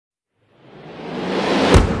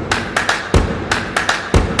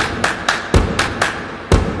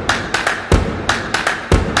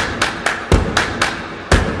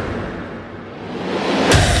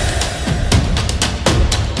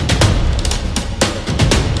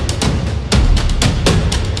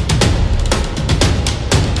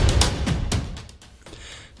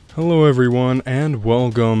Hello everyone and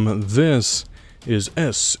welcome. This is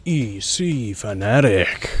SEC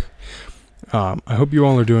Fanatic. I hope you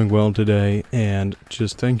all are doing well today, and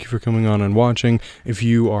just thank you for coming on and watching. If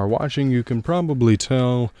you are watching, you can probably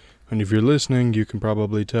tell, and if you're listening, you can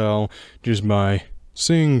probably tell just by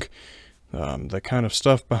seeing the kind of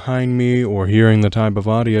stuff behind me or hearing the type of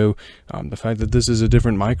audio, the fact that this is a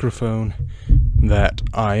different microphone, that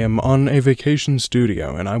I am on a vacation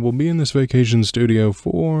studio, and I will be in this vacation studio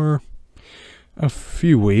for a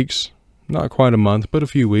few weeks, not quite a month, but a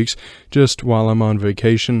few weeks, just while I'm on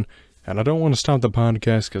vacation. And I don't want to stop the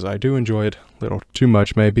podcast because I do enjoy it a little too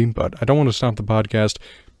much maybe, but I don't want to stop the podcast,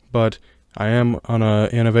 but I am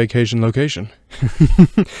in a vacation location.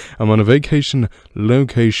 I'm on a vacation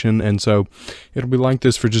location, and so it'll be like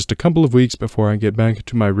this for just a couple of weeks before I get back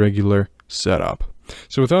to my regular setup.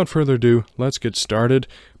 So without further ado, let's get started.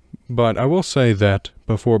 But I will say that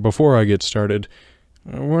before I get started,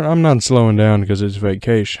 I'm not slowing down because it's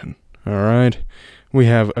vacation. Alright? We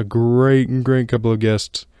have a great couple of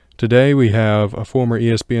guests. Today we have a former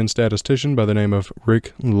ESPN statistician by the name of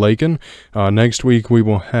Lakin. Next week we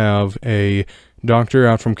will have a doctor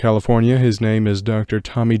out from California. His name is Dr.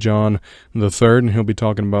 Tommy John III, and he'll be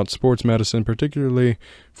talking about sports medicine, particularly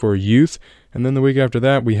for youth. And then the week after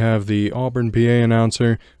that, we have the Auburn PA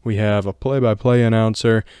announcer. We have a play-by-play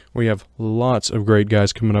announcer. We have lots of great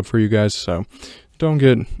guys coming up for you guys. So don't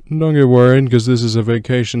get worried, because this is a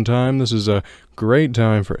vacation time. This is a great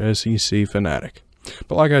time for SEC Fanatic.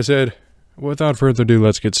 But like I said, without further ado,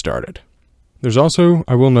 let's get started. There's also,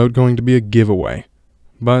 I will note, going to be a giveaway,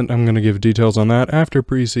 but I'm going to give details on that after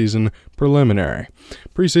preseason preliminary.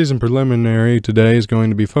 Preseason preliminary today is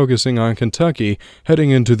going to be focusing on Kentucky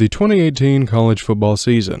heading into the 2018 college football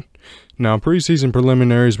season. Now, preseason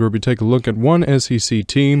preliminaries where we take a look at one SEC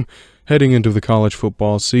team heading into the college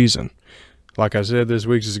football season. Like I said, this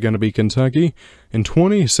week's is going to be Kentucky. In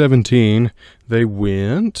 2017, they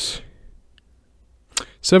went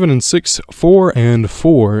 7-6,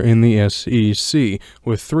 4-4 in the SEC,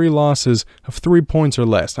 with 3 losses of 3 points or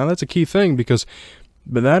less. Now that's a key thing,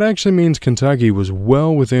 but that actually means Kentucky was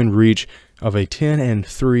well within reach of a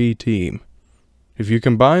 10-3 team. If you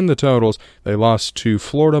combine the totals, they lost to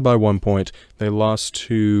Florida by 1 point, they lost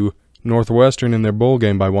to Northwestern in their bowl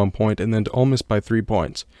game by 1 point, and then to Ole Miss by 3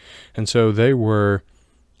 points. And so they were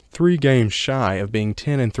 3 games shy of being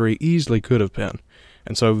 10-3, easily could have been.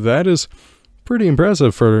 And so that is pretty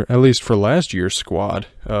impressive, for at least for last year's squad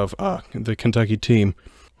of the Kentucky team.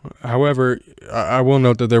 However, I will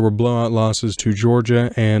note that there were blowout losses to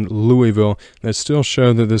Georgia and Louisville that still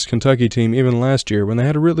show that this Kentucky team, even last year, when they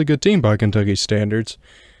had a really good team by Kentucky standards,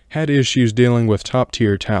 had issues dealing with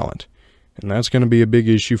top-tier talent. And that's going to be a big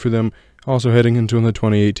issue for them also heading into the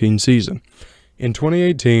 2018 season. In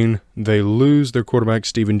 2018, they lose their quarterback,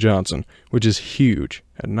 Steven Johnson, which is huge,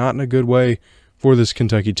 and not in a good way for this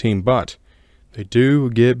Kentucky team, but they do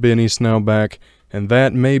get Benny Snell back, and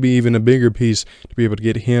that may be even a bigger piece to be able to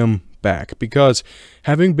get him back, because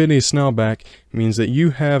having Benny Snell back means that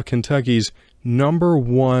you have Kentucky's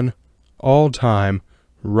 #1 all-time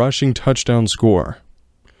rushing touchdown scorer.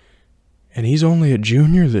 And he's only a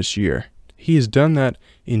junior this year. He has done that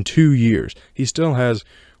in 2 years. He still has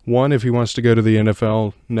 1 if he wants to go to the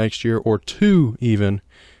NFL next year, or 2 even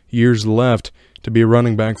years left to be a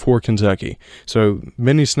running back for Kentucky. So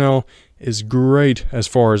Benny Snell is great as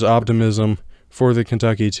far as optimism for the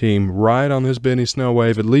Kentucky team. Ride on this Benny Snell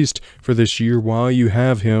wave, at least for this year while you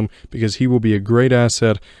have him, because he will be a great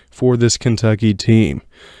asset for this Kentucky team.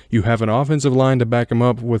 You have an offensive line to back him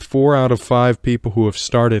up, with 4 out of 5 people who have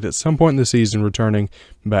started at some point in the season returning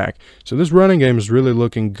back. So this running game is really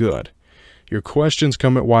looking good. Your questions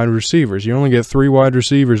come at wide receivers. You only get 3 wide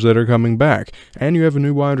receivers that are coming back, and you have a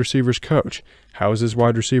new wide receivers coach. How is this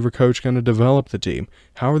wide receiver coach going to develop the team?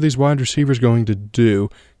 How are these wide receivers going to do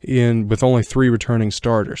with only 3 returning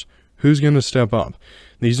starters? Who's going to step up?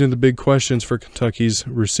 These are the big questions for Kentucky's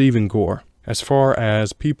receiving corps. As far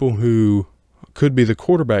as people who could be the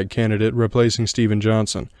quarterback candidate replacing Steven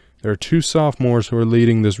Johnson, there are 2 sophomores who are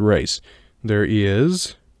leading this race. There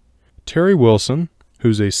is Terry Wilson,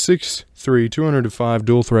 who's a 6'3", 205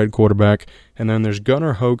 dual-threat quarterback, and then there's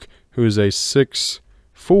Gunnar Hoke, who is a 6'4",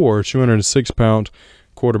 206-pound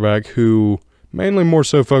quarterback who mainly more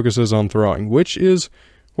so focuses on throwing, which is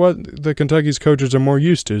what the Kentucky's coaches are more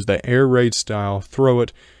used to, is the air raid style,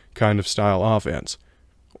 throw-it kind of style offense.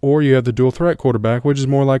 Or you have the dual-threat quarterback, which is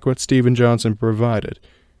more like what Steven Johnson provided,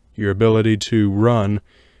 your ability to run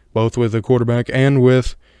both with the quarterback and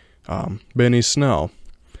with Benny Snell.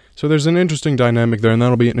 So there's an interesting dynamic there, and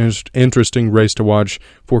that'll be an interesting race to watch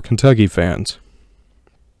for Kentucky fans.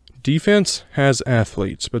 Defense has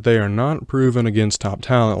athletes, but they are not proven against top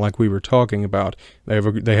talent like we were talking about.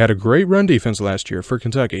 They had a great run defense last year for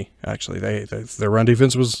Kentucky. Actually, their run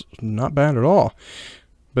defense was not bad at all.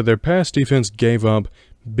 But their pass defense gave up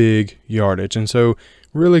big yardage. And so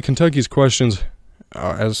really Kentucky's questions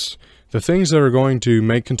as the things that are going to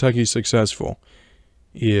make Kentucky successful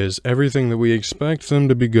is everything that we expect them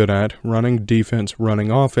to be good at, running defense,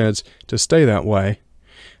 running offense, to stay that way.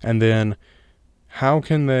 And then how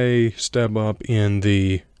can they step up in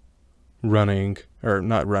the running, or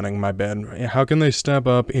not running, my bad. How can they step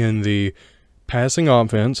up in the passing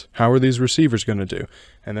offense? How are these receivers going to do?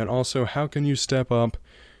 And then also, how can you step up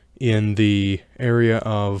in the area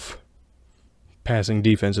of passing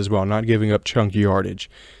defense as well, not giving up chunky yardage?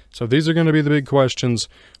 So these are going to be the big questions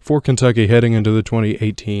for Kentucky heading into the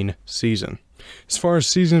 2018 season. As far as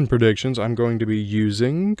season predictions, I'm going to be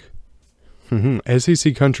using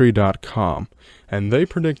SECcountry.com, and they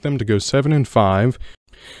predict them to go 7-5.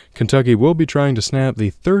 Kentucky will be trying to snap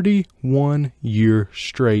the 31-year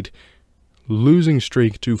straight losing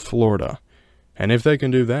streak to Florida. And if they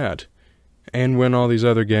can do that and win all these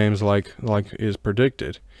other games like is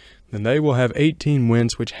predicted, then they will have 18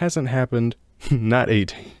 wins, which hasn't happened. Not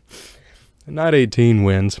 18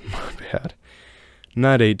 wins, my bad.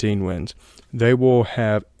 Not 18 wins. They will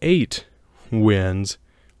have 8 wins,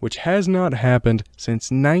 which has not happened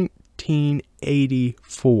since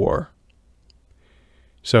 1984.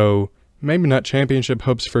 So maybe not championship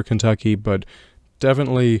hopes for Kentucky, but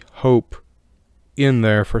definitely hope in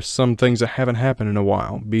there for some things that haven't happened in a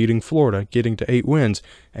while. Beating Florida, getting to 8 wins,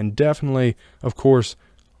 and definitely, of course,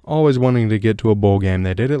 always wanting to get to a bowl game.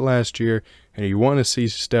 They did it last year, and you want to see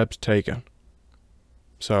steps taken.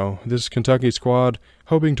 So this Kentucky squad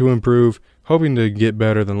hoping to improve, hoping to get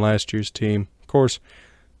better than last year's team. Of course,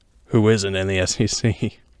 who isn't in the SEC?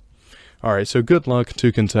 All right, so good luck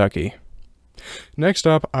to Kentucky. Next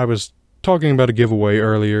up, I was talking about a giveaway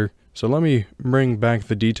earlier, so let me bring back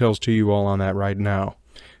the details to you all on that right now.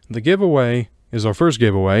 The giveaway is our first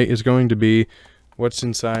giveaway is going to be what's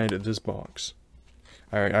inside this box.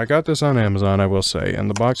 All right, I got this on Amazon, I will say, and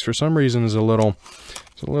the box for some reason is a little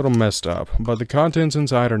messed up, but the contents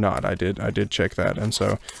inside are not. I did check that. And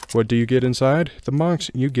so, what do you get inside the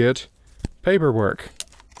box? You get paperwork.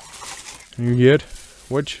 You get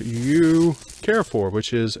what you care for,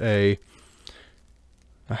 which is I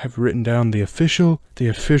have written down the official,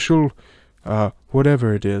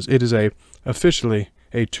 whatever it is. It is officially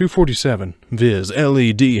a 247 Viz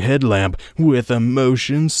LED headlamp with a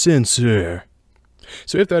motion sensor.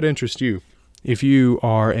 So if that interests you, if you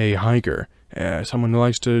are a hiker, someone who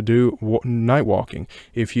likes to do night walking,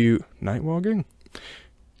 if you like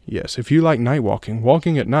night walking,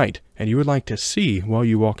 walking at night, and you would like to see while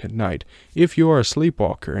you walk at night, if you are a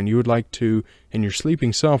sleepwalker and you would like to, and your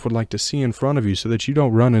sleeping self would like to see in front of you so that you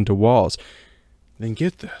don't run into walls, then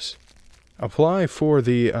get this. Apply for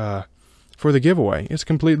the giveaway. It's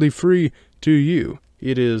completely free to you.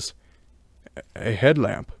 It is a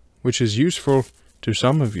headlamp, which is useful to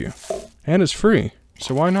some of you, and it's free,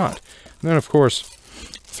 so why not? And then, of course,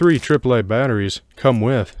 3 AAA batteries come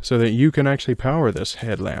with, so that you can actually power this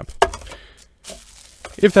headlamp.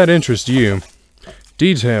 If that interests you,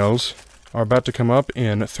 details are about to come up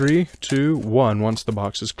in 3, 2, 1 once the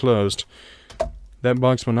box is closed. That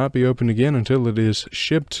box will not be opened again until it is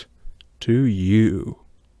shipped to you,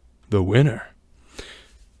 the winner.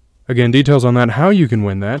 Again, details on that, how you can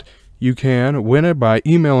win that. You can win it by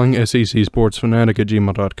emailing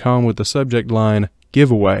secsportsfanatic@gmail.com with the subject line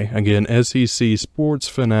giveaway. Again,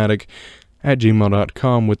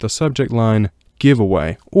 secsportsfanatic@gmail.com with the subject line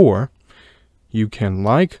giveaway. Or you can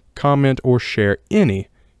like, comment, or share any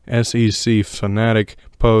SEC Fanatic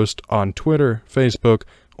post on Twitter, Facebook,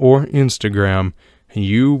 or Instagram, and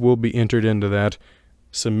you will be entered into that.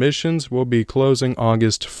 Submissions will be closing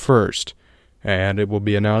August 1st. And it will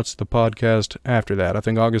be announced the podcast after that. I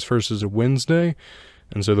think August 1st is a Wednesday,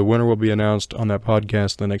 and so the winner will be announced on that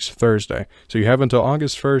podcast the next Thursday. So you have until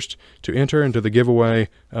August 1st to enter into the giveaway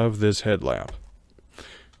of this headlamp.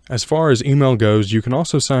 As far as email goes, you can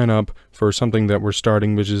also sign up for something that we're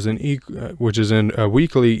starting, which is in a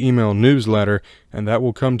weekly email newsletter, and that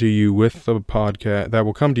will come to you with the podcast. That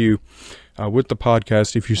will come to you with the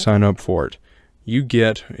podcast if you sign up for it. You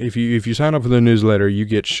get, if you sign up for the newsletter, you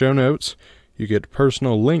get show notes. You get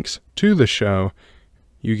personal links to the show,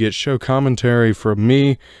 you get show commentary from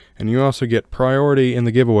me, and you also get priority in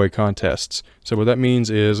the giveaway contests. So what that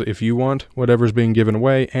means is if you want whatever's being given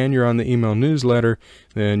away and you're on the email newsletter,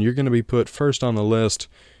 then you're going to be put first on the list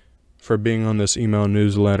for being on this email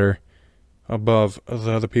newsletter above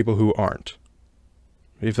the other people who aren't,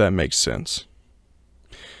 if that makes sense.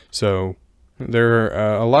 So there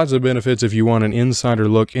are lots of benefits if you want an insider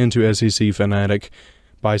look into SEC Fanatic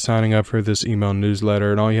by signing up for this email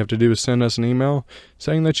newsletter, and all you have to do is send us an email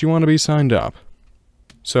saying that you want to be signed up.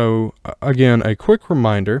 So again, a quick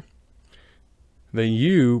reminder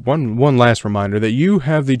that one last reminder that you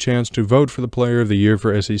have the chance to vote for the Player of the Year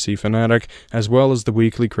for SEC Fanatic, as well as the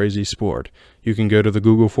weekly Crazy Sport. You can go to the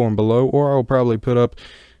Google form below, or I'll probably put up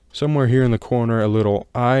somewhere here in the corner a little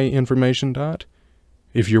information dot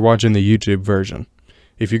if you're watching the YouTube version.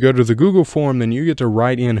 If you go to the Google form, then you get to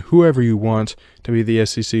write in whoever you want to be the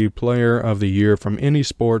SEC Player of the Year from any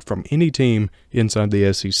sport, from any team inside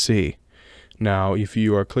the SEC. Now, if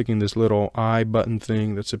you are clicking this little I button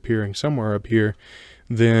thing that's appearing somewhere up here,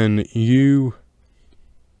 then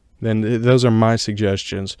those are my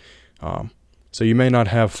suggestions. So you may not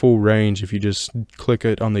have full range if you just click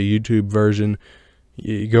it on the YouTube version.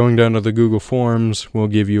 Going down to the Google Forms will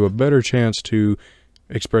give you a better chance to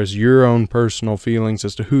express your own personal feelings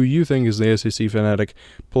as to who you think is the SEC Fanatic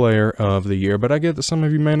Player of the Year. But I get that some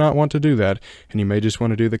of you may not want to do that, and you may just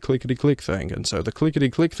want to do the clickety-click thing. And so the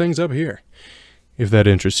clickety-click thing's up here, if that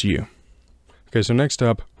interests you. Okay, so next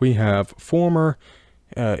up, we have former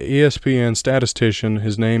ESPN statistician.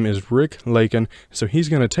 His name is Rick Lakin. So he's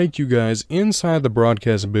going to take you guys inside the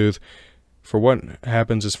broadcast booth for what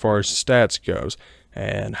happens as far as stats goes,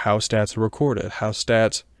 and how stats are recorded, how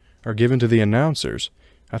stats are given to the announcers.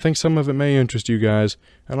 I think some of it may interest you guys,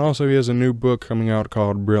 and also he has a new book coming out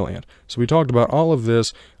called Brilliant. So we talked about all of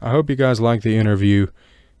this. I hope you guys like the interview.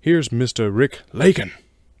 Here's Mr. Rick Lakin.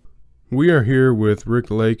 We are here with Rick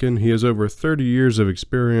Lakin. He has over 30 years of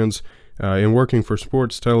experience in working for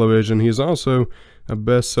sports television. He is also a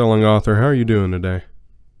best-selling author. How are you doing today?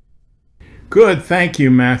 Good, thank you,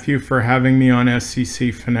 Matthew, for having me on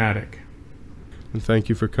SEC Fanatic. And thank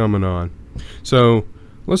you for coming on. So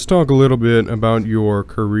let's talk a little bit about your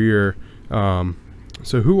career.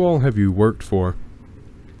 So who all have you worked for?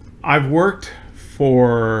 I've worked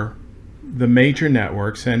for the major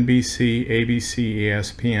networks, NBC, ABC,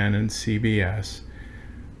 ESPN, and CBS,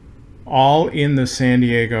 all in the San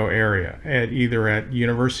Diego area, either at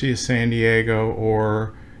University of San Diego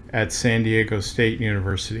or at San Diego State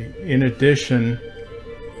University. In addition,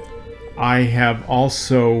 I have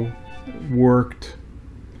also worked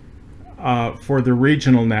for the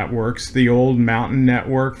regional networks, the old Mountain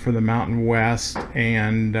Network for the Mountain West,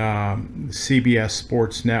 and CBS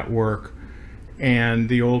Sports Network, and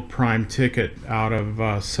the old Prime Ticket out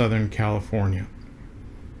of Southern California.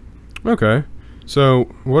 Okay, so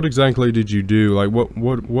what exactly did you do? Like,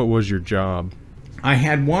 what was your job? I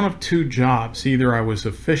had one of two jobs. Either I was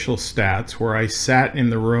official stats, where I sat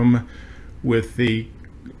in the room with the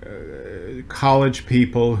college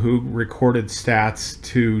people who recorded stats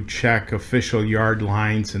to check official yard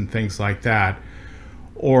lines and things like that.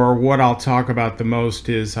 Or what I'll talk about the most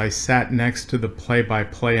is I sat next to the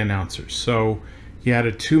play-by-play announcer. So you had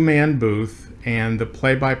a two-man booth, and the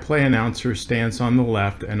play-by-play announcer stands on the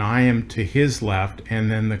left, and I am to his left,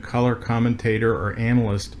 and then the color commentator or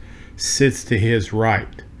analyst sits to his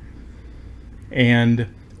right. And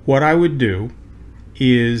what I would do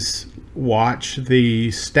is watch the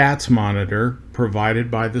stats monitor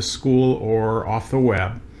provided by the school or off the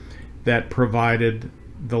web that provided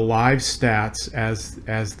the live stats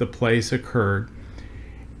as the plays occurred.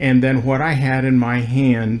 And then what I had in my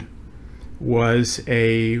hand was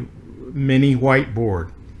a mini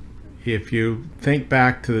whiteboard. If you think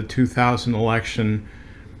back to the 2000 election,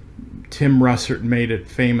 Tim Russert made it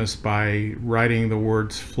famous by writing the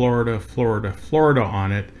words Florida, Florida, Florida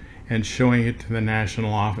on it and showing it to the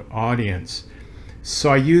national audience.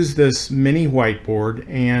 So I use this mini whiteboard,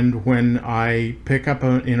 and when I pick up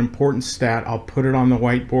an important stat, I'll put it on the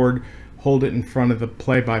whiteboard, hold it in front of the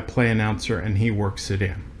play-by-play announcer, and he works it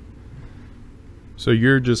in. So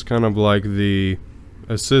you're just kind of like the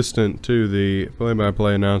assistant to the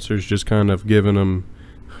play-by-play announcers, just kind of giving them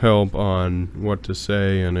help on what to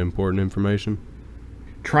say and important information?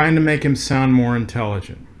 Trying to make him sound more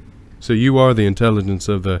intelligent. So you are the intelligence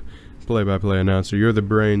of the play-by-play announcer. You're the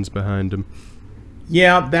brains behind him.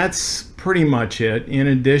 Yeah, that's pretty much it. In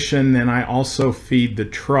addition, then I also feed the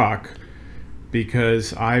truck,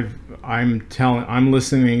 because I'm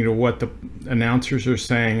listening to what the announcers are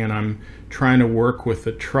saying, and I'm trying to work with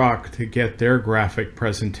the truck to get their graphic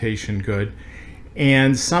presentation good.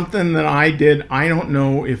 And something that I did, I don't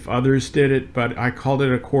know if others did it, but I called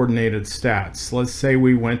it a coordinated stats. Let's say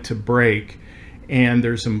we went to break and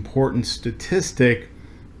there's an important statistic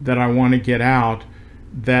that I want to get out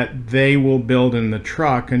that they will build in the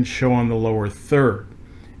truck and show on the lower third.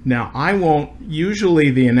 Now, I won't, usually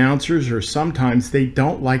the announcers, or sometimes they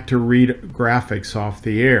don't like to read graphics off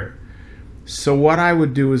the air. So what I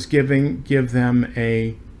would do is give them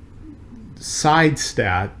a side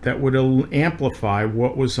stat that would amplify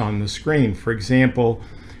what was on the screen. For example,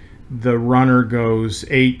 the runner goes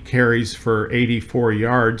 8 carries for 84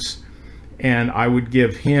 yards, and I would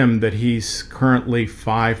give him that he's currently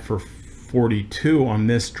 5 for 42 on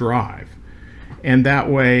this drive. And that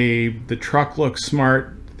way the truck looks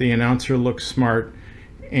smart, the announcer looks smart,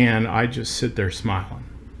 and I just sit there smiling.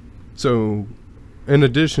 So, in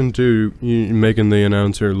addition to you making the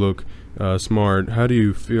announcer look smart, how do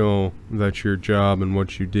you feel that your job and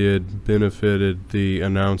what you did benefited the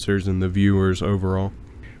announcers and the viewers overall?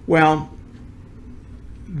 Well,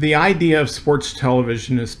 the idea of sports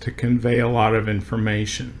television is to convey a lot of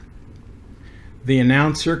information. The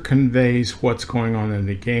announcer conveys what's going on in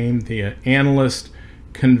the game. The analyst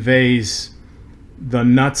conveys the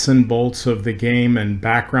nuts and bolts of the game and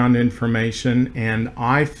background information, and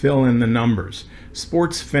I fill in the numbers.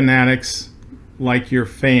 Sports fanatics, like your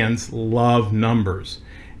fans, love numbers,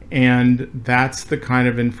 and that's the kind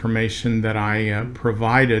of information that I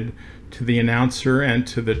provided to the announcer and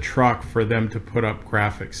to the truck for them to put up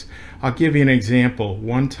graphics. I'll give you an example.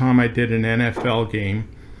 One time I did an NFL game,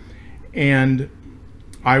 and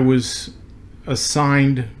I was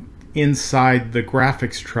assigned inside the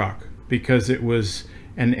graphics truck because it was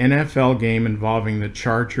an NFL game involving the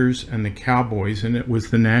Chargers and the Cowboys, and it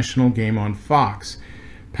was the national game on Fox.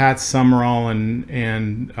 Pat Summerall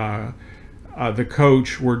and the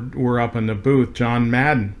coach were up in the booth, John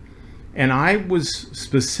Madden. And I was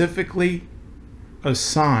specifically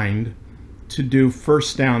assigned to do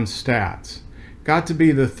first down stats. Got to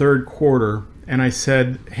be the third quarter, and I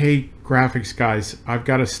said, hey, graphics guys, I've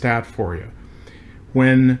got a stat for you.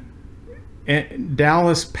 When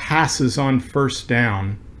Dallas passes on first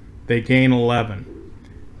down, they gain 11.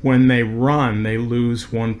 When they run, they lose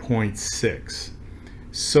 1.6.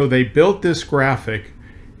 So they built this graphic,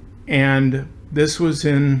 and this was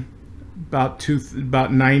in about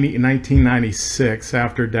 1996,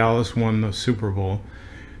 after Dallas won the Super Bowl.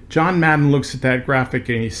 John Madden looks at that graphic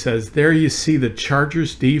and he says, there you see the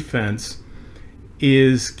Chargers defense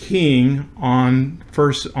is keying on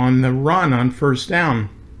the run on first down.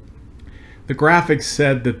 The graphic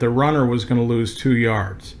said that the runner was going to lose 2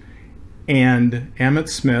 yards. And Emmitt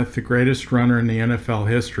Smith, the greatest runner in the NFL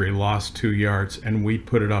history, lost 2 yards, and we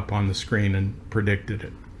put it up on the screen and predicted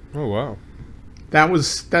it. Oh, wow.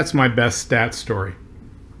 That's my best stat story.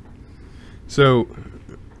 So,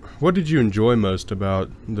 what did you enjoy most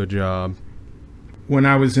about the job? When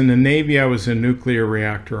I was in the Navy, I was a nuclear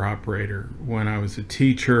reactor operator. When I was a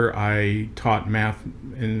teacher, I taught math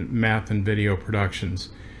and video productions.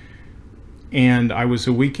 And I was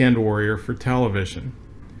a weekend warrior for television.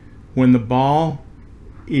 When the ball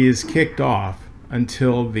is kicked off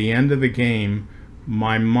until the end of the game,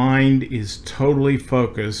 my mind is totally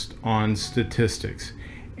focused on statistics.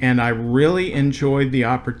 And I really enjoyed the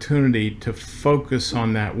opportunity to focus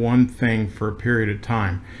on that one thing for a period of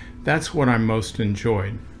time. That's what I most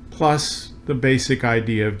enjoyed. Plus the basic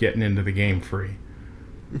idea of getting into the game free.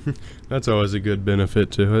 That's always a good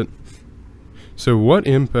benefit to it. So what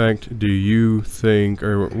impact do you think,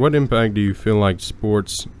 or what impact do you feel like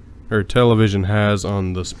sports or television has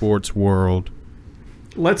on the sports world?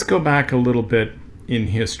 Let's go back a little bit in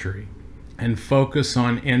history and focus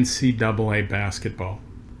on NCAA basketball.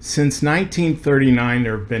 Since 1939,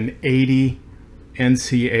 there have been 80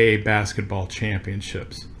 NCAA basketball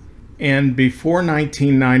championships. And before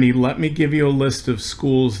 1990, let me give you a list of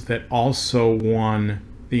schools that also won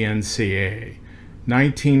the NCAA.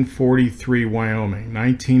 1943 Wyoming,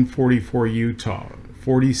 1944 Utah,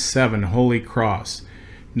 47 Holy Cross,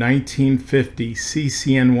 1950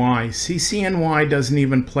 CCNY. CCNY doesn't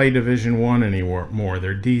even play Division I anymore.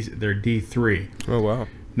 They're D3. Oh, wow.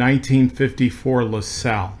 1954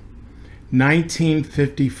 LaSalle.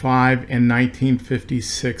 1955 and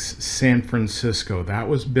 1956 San Francisco. That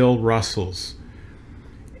was Bill Russell's.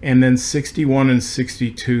 And then 61 and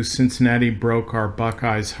 62 Cincinnati broke our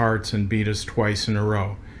Buckeyes' hearts and beat us twice in a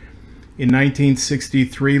row. In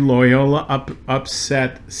 1963 Loyola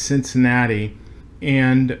upset Cincinnati,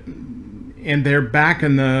 and they're back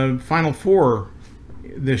in the Final Four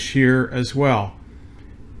this year as well.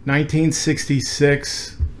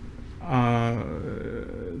 1966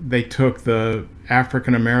 they took the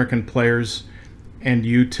African American players and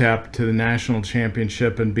UTEP to the national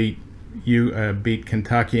championship and beat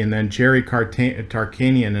Kentucky, and then Jerry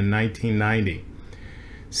Tarkanian in 1990.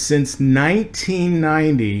 Since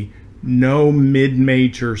 1990, no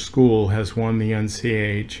mid-major school has won the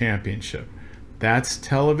NCAA championship. That's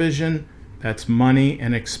television, that's money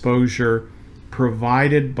and exposure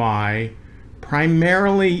provided by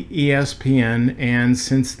primarily ESPN, and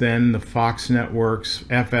since then the Fox networks,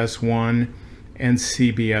 FS1 and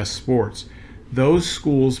CBS Sports. Those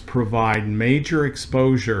schools provide major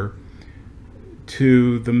exposure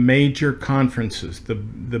to the major conferences,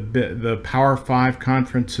 the Power 5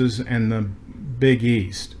 conferences and the Big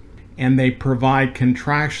East. And they provide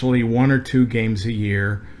contractually 1 or 2 games a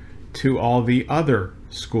year to all the other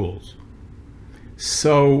schools.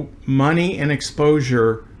 So money and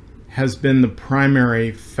exposure has been the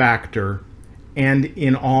primary factor, and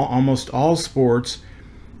in almost all sports,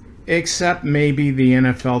 except maybe the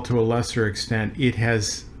NFL to a lesser extent, it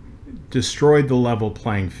has destroyed the level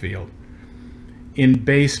playing field. In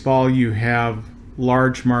baseball, you have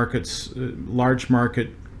large market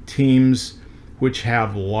teams which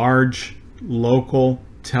have large local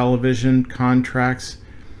television contracts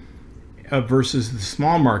versus the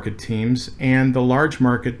small market teams, and the large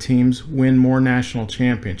market teams win more national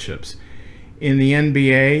championships. In the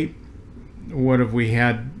NBA, what have we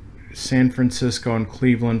had? San Francisco and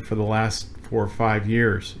Cleveland for the last 4 or 5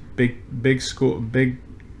 years. Big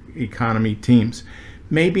economy teams.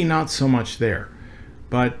 Maybe not so much there.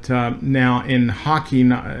 But now in hockey,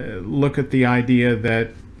 look at the idea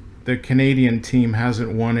that the Canadian team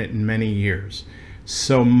hasn't won it in many years.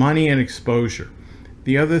 So money and exposure.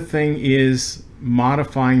 The other thing is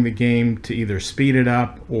modifying the game to either speed it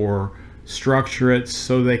up or structure it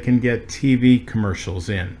so they can get TV commercials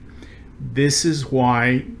in. This is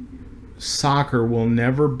why soccer will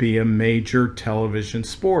never be a major television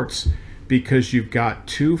sports, because you've got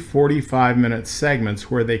 2 45-minute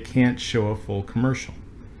segments where they can't show a full commercial.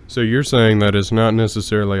 So you're saying that it's not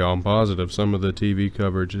necessarily all positive. Some of the TV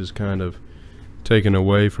coverage is kind of taken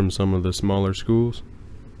away from some of the smaller schools?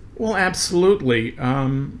 Well, absolutely.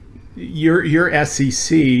 You're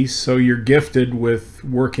SEC, so you're gifted with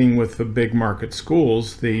working with the big market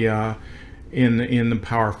schools, in the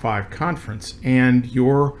Power 5 conference, and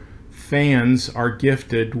your fans are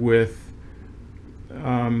gifted with,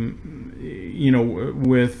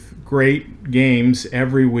 with great games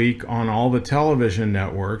every week on all the television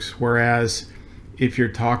networks. Whereas if you're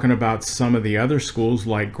talking about some of the other schools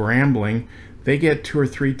like Grambling, they get 2 or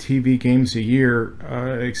 3 TV games a year,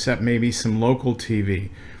 except maybe some local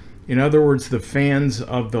TV. In other words, the fans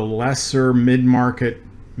of the lesser mid-market,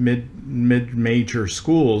 mid-major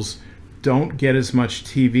schools don't get as much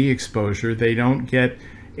TV exposure. They don't get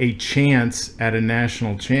a chance at a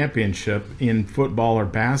national championship in football or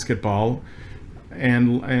basketball,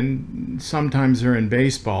 and sometimes they're in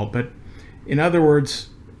baseball. But in other words,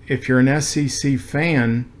 if you're an SEC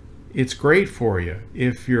fan, it's great for you.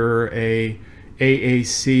 If you're a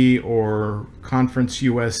AAC or Conference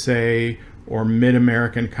USA or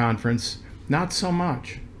Mid-American Conference, not so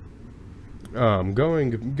much.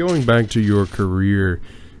 Going back to your career,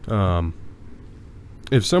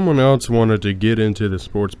 if someone else wanted to get into the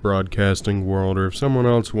sports broadcasting world, or if someone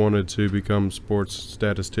else wanted to become sports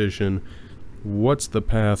statistician, what's the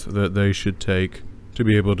path that they should take to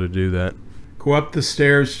be able to do that? Go up the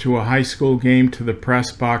stairs to a high school game, to the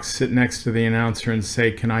press box, sit next to the announcer and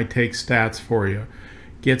say, "Can I take stats for you?"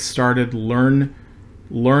 Get started, learn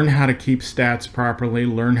how to keep stats properly,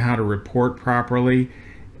 learn how to report properly.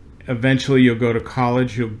 Eventually you'll go to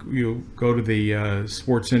college, you'll go to the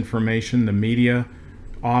sports information, the media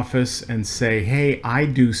office, and say, "Hey, I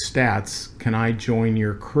do stats, can I join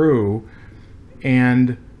your crew?"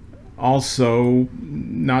 And also,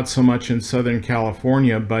 not so much in Southern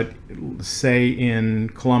California, but say in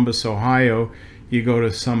Columbus, Ohio, you go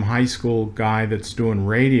to some high school guy that's doing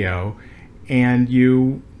radio, and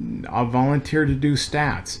you volunteer to do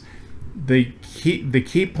stats. The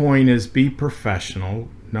key point is be professional,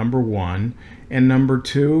 number one, and number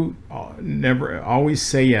two, never always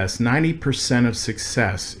say yes. 90% of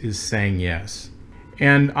success is saying yes.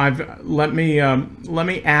 And let me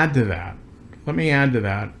add to that.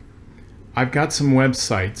 I've got some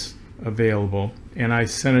websites available, and I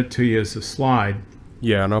sent it to you as a slide.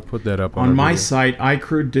 Yeah, and I'll put that up on my site,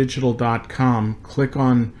 iCrewDigital.com. Click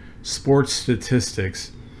on sports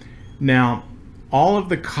statistics. Now, all of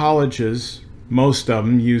the colleges, most of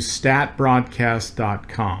them, use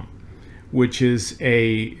statbroadcast.com, which is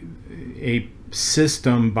a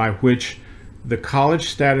system by which the college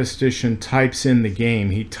statistician types in the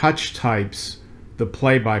game. He touch types the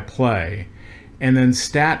play-by-play, and then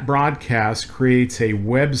Stat Broadcast creates a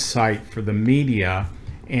website for the media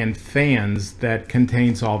and fans that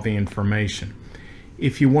contains all the information.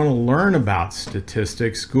 If you want to learn about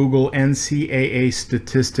statistics, Google NCAA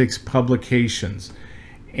statistics publications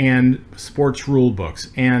and sports rule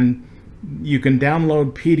books, and you can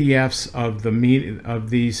download PDFs of of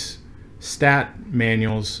these stat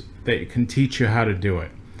manuals that can teach you how to do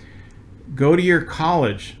it. Go to your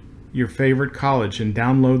college, your favorite college, and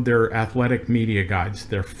download their athletic media guides.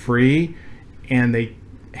 They're free, and they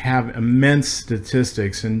have immense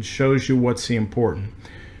statistics and shows you what's important.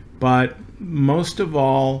 But most of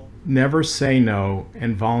all, never say no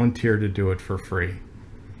and volunteer to do it for free.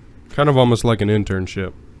 Kind of almost like an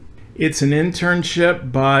internship. It's an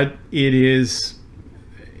internship, but it is...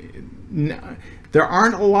 There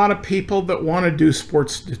aren't a lot of people that want to do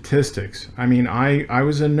sports statistics. I mean, I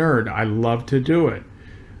was a nerd. I love to do it.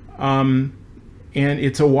 And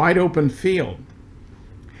it's a wide open field.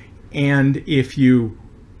 And if you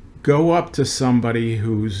go up to somebody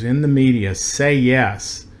who's in the media, say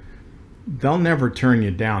yes, they'll never turn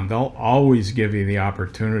you down. They'll always give you the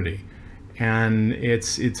opportunity. And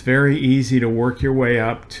it's very easy to work your way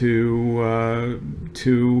up to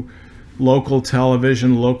local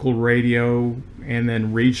television, local radio, and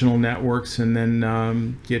then regional networks, and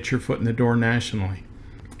then get your foot in the door nationally.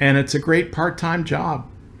 And it's a great part-time job.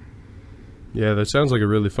 Yeah, that sounds like a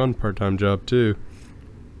really fun part-time job too.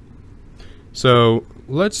 So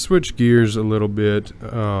let's switch gears a little bit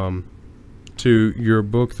to your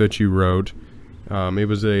book that you wrote. It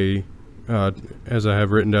was as I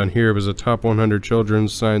have written down here, it was a top 100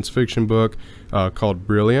 children's science fiction book called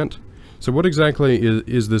Brilliant. So what exactly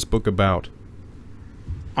is this book about?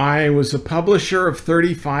 I was a publisher of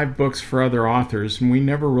 35 books for other authors, and we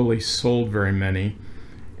never really sold very many.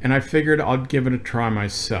 And I figured I'd give it a try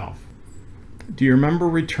myself. Do you remember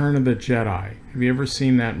Return of the Jedi? Have you ever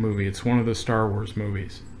seen that movie? It's one of the Star Wars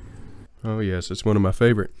movies. Oh yes, it's one of my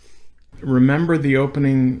favorite. Remember the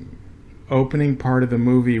opening part of the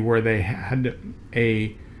movie where they had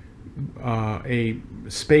a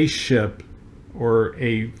spaceship or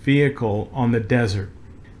a vehicle on the desert?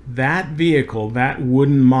 That vehicle, that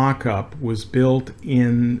wooden mock-up, was built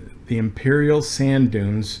in the Imperial Sand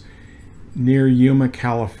Dunes near Yuma,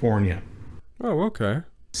 California. Oh, okay.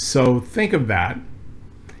 So think of that,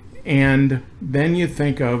 and then you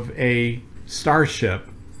think of a starship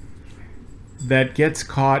that gets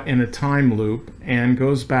caught in a time loop and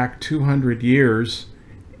goes back 200 years,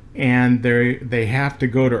 and they have to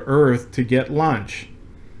go to Earth to get lunch.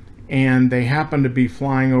 And they happen to be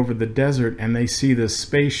flying over the desert, and they see this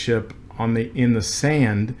spaceship in the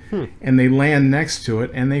sand, and they land next to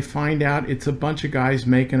it, and they find out it's a bunch of guys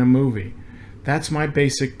making a movie. That's my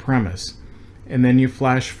basic premise. And then you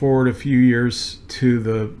flash forward a few years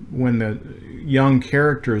to when the young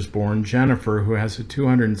character is born, Jennifer, who has a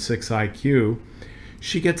 206 IQ.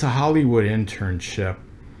 She gets a Hollywood internship,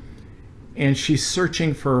 and she's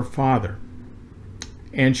searching for her father.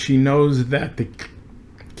 And she knows that the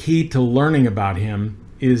key to learning about him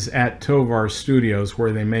is at Tovar Studios,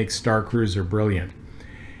 where they make Star Cruiser Brilliant.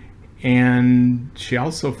 And she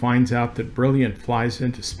also finds out that Brilliant flies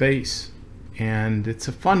into space. And it's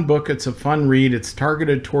a fun book. It's a fun read. It's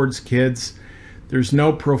targeted towards kids. There's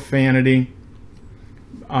no profanity.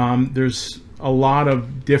 There's a lot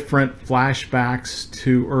of different flashbacks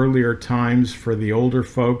to earlier times for the older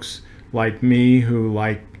folks like me who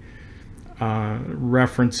like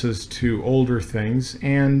references to older things.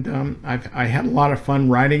 And I had a lot of fun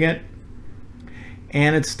writing it.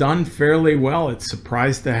 And it's done fairly well. It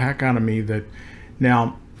surprised the heck out of me that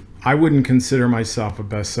now, I wouldn't consider myself a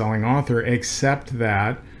best-selling author, except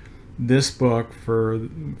that this book for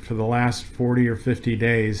the last 40 or 50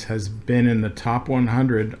 days has been in the top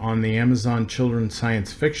 100 on the Amazon children's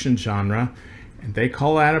science fiction genre, and they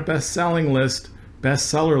call that a bestseller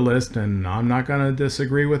list, and I'm not going to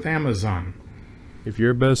disagree with Amazon. If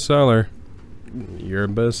you're a bestseller, you're a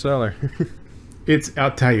bestseller.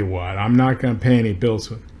 I'll tell you what, I'm not going to pay any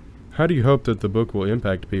bills with it. How do you hope that the book will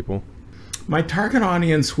impact people? My target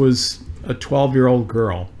audience was a 12-year-old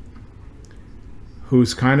girl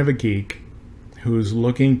who's kind of a geek, who's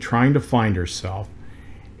trying to find herself,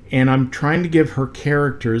 and I'm trying to give her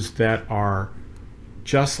characters that are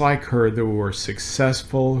just like her, that were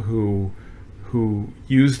successful, who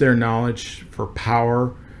use their knowledge for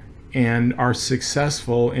power and are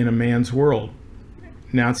successful in a man's world.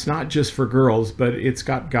 Now, it's not just for girls, but it's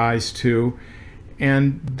got guys too,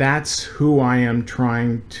 and that's who I am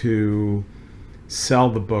trying to sell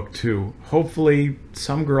the book to. Hopefully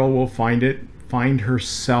some girl will find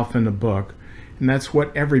herself in the book, and that's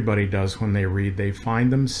what everybody does when they read. They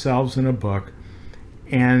find themselves in a book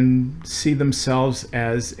and see themselves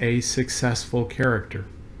as a successful character.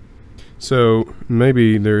 So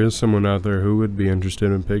maybe there is someone out there who would be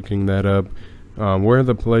interested in picking that up. Where are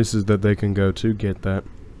the places that they can go to get that?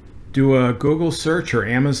 Do a Google search or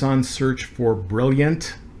Amazon search for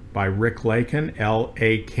Brilliant, by Rick Lakin,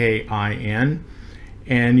 Lakin,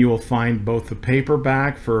 and you will find both the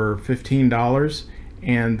paperback for $15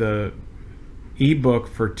 and the ebook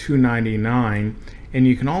for $2.99. And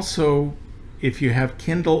you can also, if you have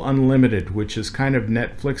Kindle Unlimited, which is kind of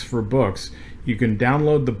Netflix for books, you can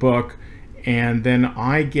download the book, and then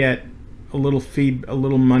I get a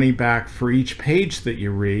little money back for each page that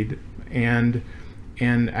you read, and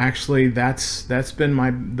actually that's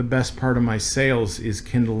been the best part of my sales is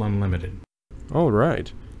Kindle Unlimited. All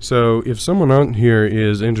right. So if someone out here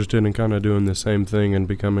is interested in kind of doing the same thing and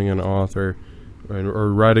becoming an author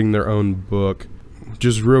or writing their own book,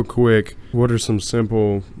 just real quick, what are some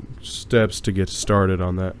simple steps to get started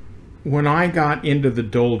on that? When I got into the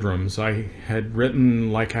doldrums, I had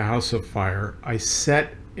written Like a House of Fire. I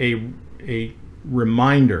set a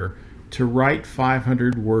reminder to write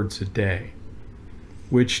 500 words a day,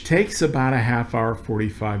 which takes about a half hour,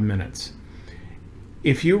 45 minutes.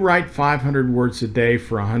 If you write 500 words a day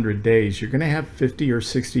for 100 days, you're going to have 50 or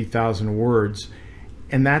 60,000 words,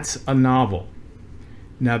 and that's a novel.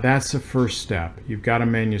 Now that's the first step. You've got a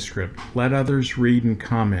manuscript. Let others read and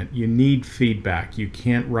comment. You need feedback. You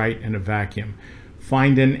can't write in a vacuum.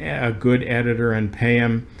 Find a good editor and pay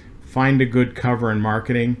him. Find a good cover and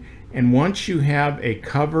marketing. And once you have a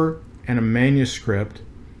cover and a manuscript,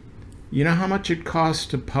 you know how much it costs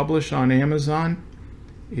to publish on Amazon?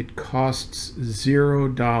 It costs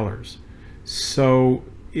 $0. So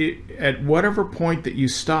at whatever point that you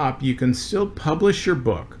stop, you can still publish your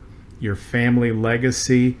book, your family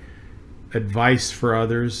legacy, advice for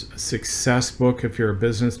others, a success book if you're a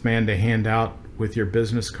businessman to hand out with your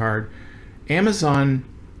business card. Amazon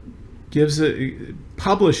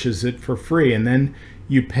publishes it for free, and then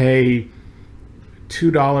you pay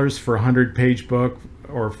 $2 for a 100-page book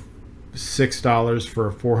or $6 for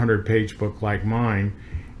a 400-page book like mine,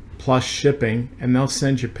 plus shipping, and they'll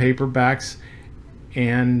send you paperbacks,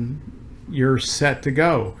 and you're set to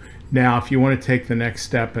go. Now, if you want to take the next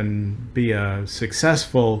step and be a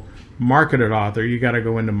successful marketed author, you got to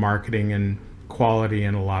go into marketing and quality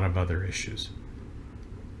and a lot of other issues.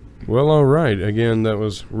 Well, all right. Again, that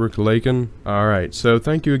was Rick Lakin. All right. So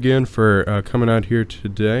thank you again for coming out here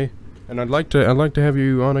today, and I'd like to have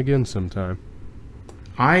you on again sometime.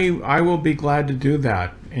 I will be glad to do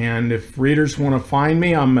that. And if readers want to find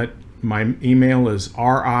me, my email is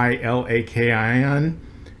rilakin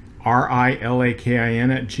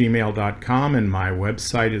 @gmail.com, and my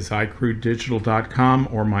website is icrewdigital.com,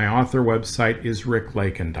 or my author website is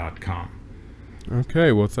ricklakin.com.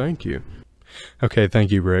 Okay, well, thank you. Okay,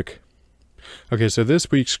 thank you, Rick. Okay, so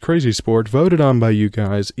this week's crazy sport voted on by you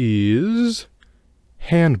guys is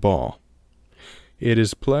handball. It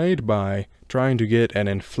is played by trying to get an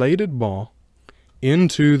inflated ball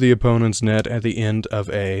into the opponent's net at the end of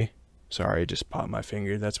a... Sorry, I just popped my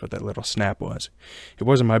finger. That's what that little snap was. It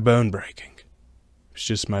wasn't my bone breaking. It was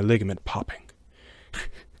just my ligament popping.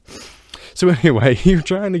 So anyway, you're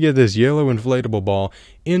trying to get this yellow inflatable ball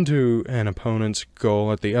into an opponent's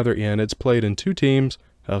goal at the other end. It's played in 2 teams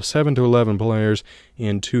of 7 to 11 players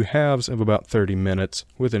in 2 halves of about 30 minutes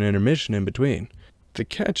with an intermission in between. The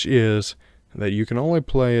catch is that you can only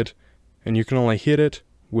play it and you can only hit it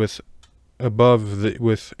with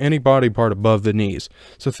any body part above the knees.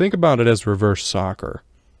 So think about it as reverse soccer,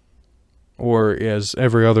 or as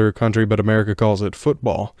every other country but America calls it,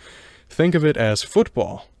 football. Think of it as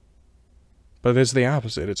football, but it's the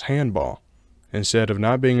opposite. It's handball. Instead of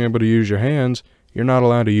not being able to use your hands, you're not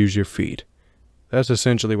allowed to use your feet. That's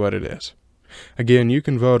essentially what it is. Again, you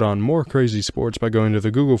can vote on more crazy sports by going to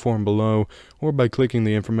the Google form below, or by clicking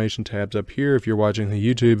the information tabs up here if you're watching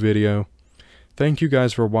the YouTube video. Thank you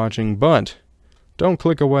guys for watching, but don't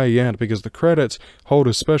click away yet, because the credits hold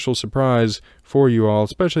a special surprise for you all,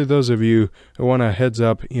 especially those of you who want a heads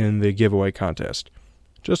up in the giveaway contest.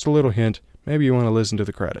 Just a little hint, maybe you want to listen to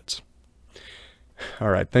the credits.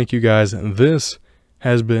 Alright, thank you guys. This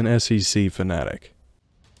has been SEC Fanatic.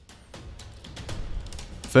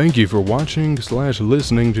 Thank you for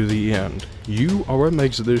watching/listening to the end. You are what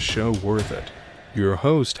makes this show worth it. Your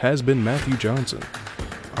host has been Matthew Johnson.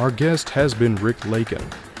 Our guest has been Rick Lakin.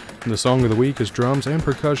 The song of the week is Drums and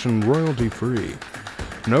Percussion royalty free.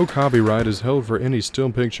 No copyright is held for any still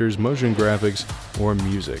pictures, motion graphics, or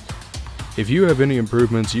music. If you have any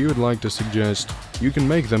improvements you would like to suggest, you can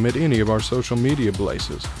make them at any of our social media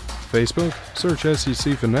places. Facebook, search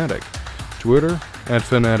SEC Fanatic. Twitter,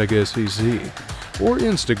 @FanaticSEC. Or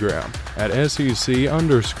Instagram,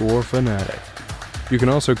 @SEC_Fanatic. You can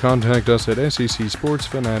also contact us at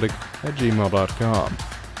secsportsfanatic@gmail.com.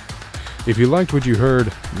 If you liked what you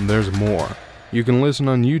heard, there's more. You can listen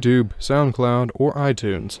on YouTube, SoundCloud, or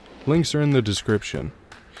iTunes. Links are in the description.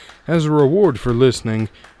 As a reward for listening,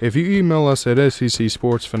 if you email us at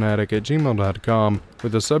secsportsfanatic@gmail.com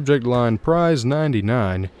with the subject line Prize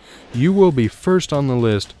 99, you will be first on the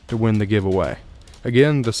list to win the giveaway.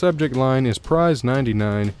 Again, the subject line is Prize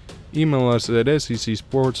 99. Email us at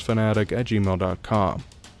secsportsfanatic@gmail.com.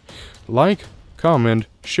 Like, comment,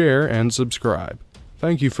 share, and subscribe.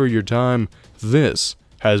 Thank you for your time. This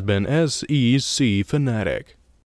has been SEC Fanatic.